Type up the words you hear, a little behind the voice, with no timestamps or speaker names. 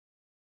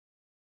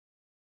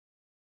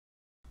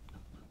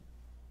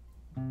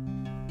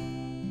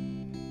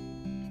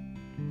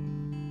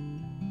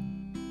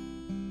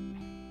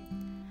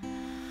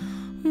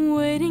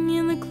Waiting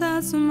in the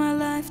clouds for my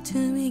life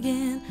to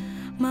begin.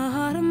 My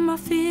heart and my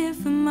fear,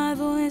 for my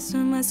voice, for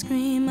my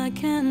scream, I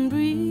can't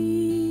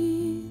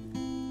breathe.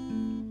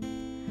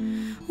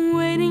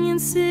 Waiting in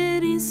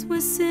cities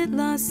where sit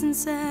lost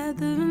inside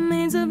the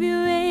remains of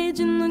your age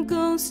and the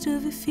ghost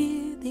of your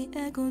fear, the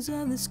echoes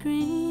of the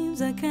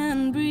screams. I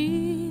can't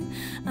breathe,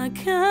 I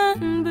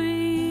can't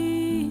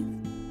breathe.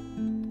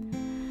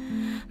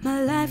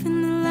 My life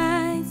in the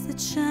lights that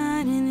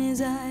shine in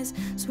his eyes,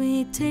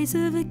 sweet taste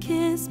of a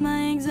kiss,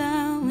 my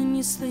exile when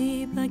you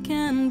sleep. I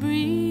can't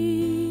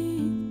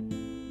breathe.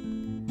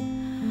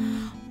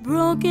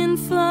 Broken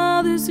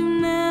fathers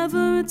who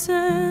never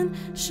return,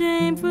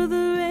 shame for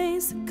the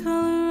race, the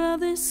color of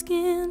their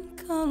skin,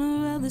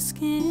 color of the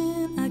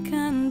skin. I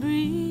can't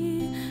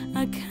breathe,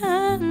 I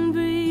can't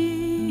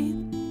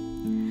breathe.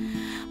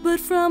 But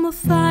from a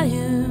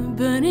fire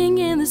burning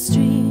in the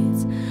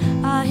streets,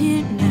 I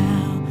hear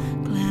now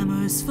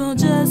clamors for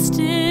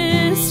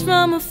justice.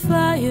 From a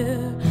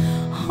fire,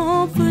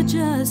 hope for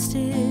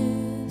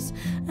justice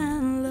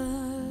and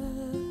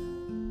love,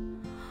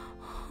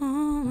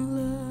 oh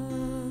love.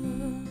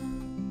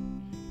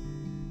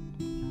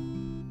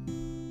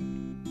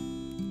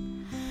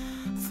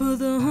 For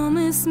the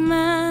homeless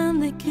man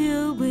they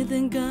killed with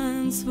their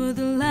guns, for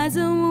the lies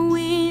that were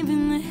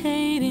weaving, the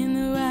hate in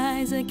their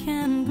eyes. I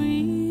can't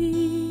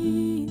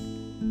breathe.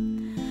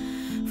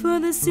 For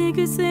the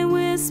secrets they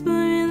whisper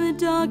in the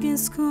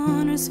darkest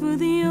corners, for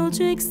the old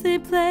tricks they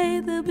play,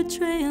 the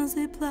betrayals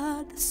they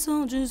plot, the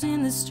soldiers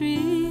in the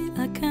street.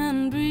 I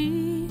can't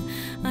breathe,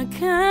 I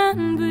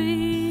can't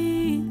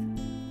breathe.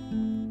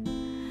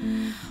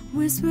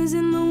 Whispers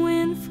in the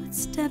wind,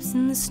 footsteps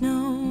in the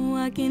snow,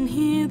 I can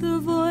hear the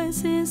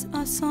voices,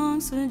 our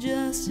songs for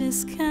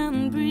justice.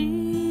 Can't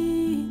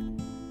breathe.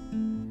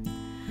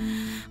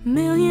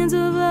 Millions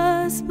of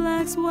us,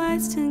 blacks,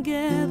 whites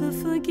together,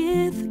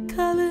 forget the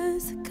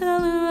colors, the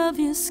color of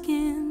your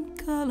skin,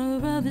 color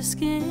of your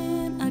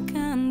skin. I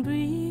can't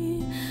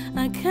breathe,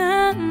 I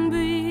can't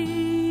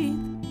breathe.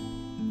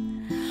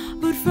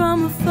 But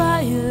from a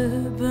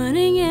fire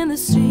burning in the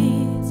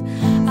streets,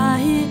 I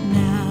hear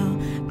now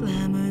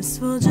clamors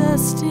for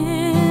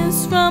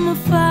justice. From a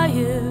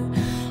fire,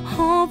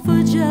 hope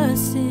for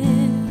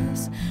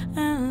justice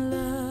and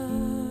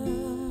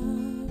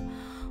love,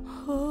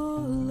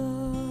 oh love.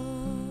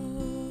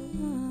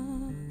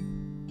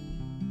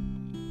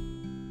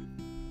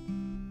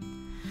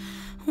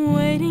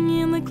 Waiting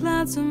in the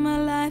clouds for my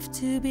life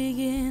to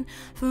begin,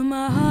 for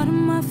my heart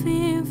and my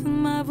fear, for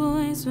my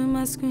voice, for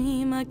my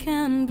scream. I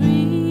can't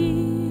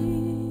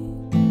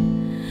breathe.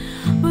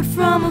 But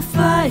from a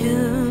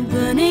fire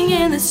burning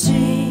in the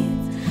streets,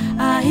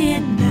 I hear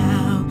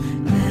now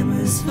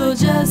clamors for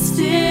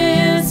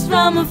justice.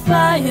 From a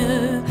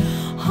fire,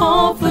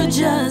 hope for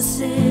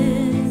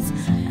justice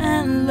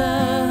and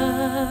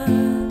love.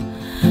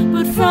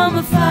 But from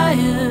a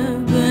fire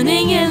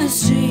burning in the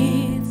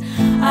streets,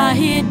 I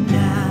hear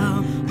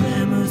now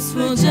clamors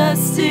for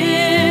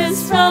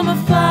justice. From a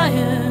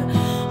fire,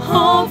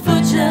 hope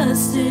for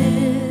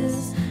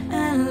justice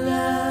and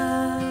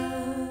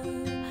love,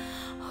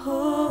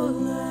 oh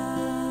love.